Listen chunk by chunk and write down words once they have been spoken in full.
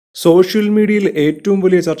Social മീഡിയയിൽ ഏറ്റവും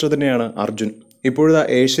വലിയ ചർച്ച തന്നെയാണ് അർജുൻ. ഇപ്പോഴത്തെ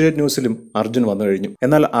ഏഷ്യാനെറ്റ് ന്യൂസിലും അർജുൻ വന്നു കഴിഞ്ഞു.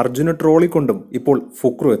 എന്നാൽ അർജുനെ ട്രോളിക്കൊണ്ടും ഇപ്പോൾ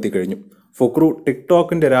ഫുക്രു എത്തിക്കഴിഞ്ഞു. ഫുക്രു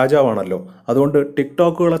ടിക്ടോക്കിന്റെ രാജാവാണല്ലോ. അതുകൊണ്ട്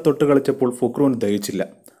ടിക്ടോക്കുകളെ തൊട്ട് കളിച്ചപ്പോൾ ഫുക്രുവിന് ദഹിച്ചില്ല.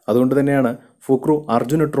 അതുകൊണ്ട് തന്നെയാണ് ഫുക്രു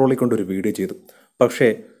അർജുനെ ട്രോളിക്കൊണ്ടൊരു വീഡിയോ ചെയ്തു. പക്ഷേ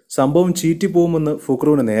സംഭവം ചീറ്റിപ്പോകുമെന്ന്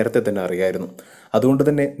ഫുക്രുവിന് നേരത്തെ തന്നെ അറിയായിരുന്നു. അതുകൊണ്ട്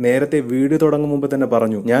തന്നെ നേരത്തെ വീഡിയോ തുടങ്ങും മുമ്പ് തന്നെ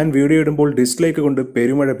പറഞ്ഞു, ഞാൻ വീഡിയോ ഇടുമ്പോൾ ഡിസ്ലൈക്ക് കൊണ്ട്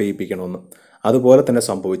പെരുമഴ പെയ്യിപ്പിക്കണമെന്ന്. അതുപോലെ തന്നെ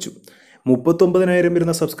സംഭവിച്ചു. 39,000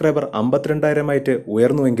 വരുന്ന സബ്സ്ക്രൈബർ 52,000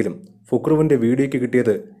 ഉയർന്നുവെങ്കിലും ഫുക്രുവിൻ്റെ വീഡിയോയ്ക്ക്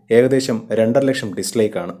കിട്ടിയത് ഏകദേശം 2.5 ലക്ഷം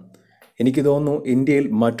ഡിസ്ലൈക്കാണ്. എനിക്ക് തോന്നുന്നു ഇന്ത്യയിൽ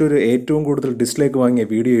മറ്റൊരു ഏറ്റവും കൂടുതൽ ഡിസ്ലൈക്ക് വാങ്ങിയ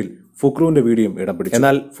വീഡിയോയിൽ ഫുക്രുവിൻ്റെ വീഡിയോയും ഇടം പിടിച്ചു.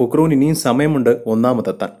 എന്നാൽ ഫുക്രുവിന് ഇനിയും സമയമുണ്ട്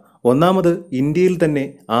ഒന്നാമതെത്താൻ. ഒന്നാമത് ഇന്ത്യയിൽ തന്നെ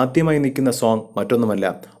ആദ്യമായി നിൽക്കുന്ന സോങ് മറ്റൊന്നുമല്ല,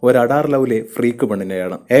 ഒരു അഡാർ ലവിലെ ഫ്രീക്ക്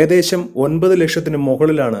പെണ്ണിനെയാണ്. ഏകദേശം 9 ലക്ഷത്തിന്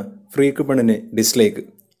മുകളിലാണ് ഫ്രീക്ക് പെണ്ണിന് ഡിസ്ലൈക്ക്.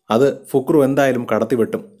 അത് ഫുക്രു എന്തായാലും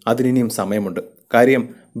കടത്തിവെട്ടും. അതിനിയും സമയമുണ്ട്. കാര്യം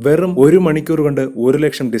വെറും 1 മണിക്കൂർ കൊണ്ട് 1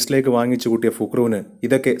 ലക്ഷം ഡിസ്ലൈക്ക് വാങ്ങിച്ചു കൂട്ടിയ ഫുക്രുവിന്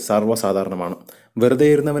ഇതൊക്കെ സർവ്വസാധാരണമാണ്. വെറുതെ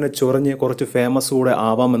ഇരുന്നവനെ ചൊറഞ്ഞ് കുറച്ച് ഫേമസ് കൂടെ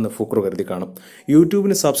ആവാമെന്ന് ഫുക്രു കരുതി കാണും.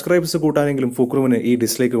 യൂട്യൂബിന് സബ്സ്ക്രൈബേഴ്സ് കൂട്ടാനെങ്കിലും ഫുക്രുവിന് ഈ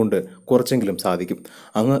ഡിസ്ലൈക്ക് കൊണ്ട് കുറച്ചെങ്കിലും സാധിക്കും.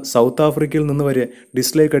 അങ്ങ് സൗത്ത് ആഫ്രിക്കയിൽ നിന്ന് വരെ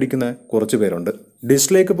ഡിസ്ലൈക്ക് അടിക്കുന്ന കുറച്ച് പേരുണ്ട്.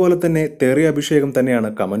 ഡിസ്ലൈക്ക് പോലെ തന്നെ തെറി അഭിഷേകം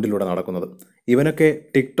തന്നെയാണ് കമന്റിലൂടെ നടക്കുന്നത്. ഇവനൊക്കെ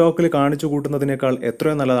ടിക്ടോക്കിൽ കാണിച്ചു കൂട്ടുന്നതിനേക്കാൾ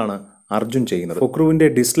എത്രയോ നല്ലതാണ് അർജുൻ ചെയ്യുന്നത്. ഫുക്രുവിന്റെ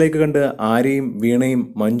ഡിസ്ലൈക്ക് കണ്ട് ആരെയും വീണയും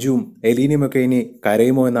മഞ്ജുവും എലീനയും ഒക്കെ ഇനി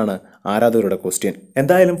കരയുമോ എന്നാണ് ആരാധകരുടെ ക്വസ്റ്റ്യൻ.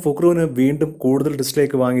 എന്തായാലും ഫുക്രുവിന് വീണ്ടും കൂടുതൽ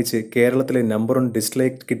ഡിസ്ലൈക്ക് വാങ്ങിച്ച് കേരളത്തിലെ നമ്പർ 1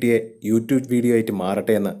 ഡിസ്ലൈക്ക് കിട്ടിയ യൂട്യൂബ് വീഡിയോ ആയിട്ട്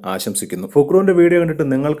മാറട്ടെ എന്ന് ആശംസിക്കുന്നു. ഫുക്രുവിന്റെ വീഡിയോ കണ്ടിട്ട്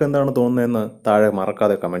നിങ്ങൾക്ക് എന്താണ് തോന്നുന്നതെന്ന് താഴെ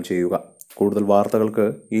മറക്കാതെ കമന്റ് ചെയ്യുക. കൂടുതൽ വാർത്തകൾക്ക്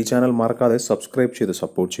ഈ ചാനൽ മറക്കാതെ സബ്സ്ക്രൈബ് ചെയ്ത്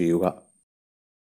സപ്പോർട്ട് ചെയ്യുക.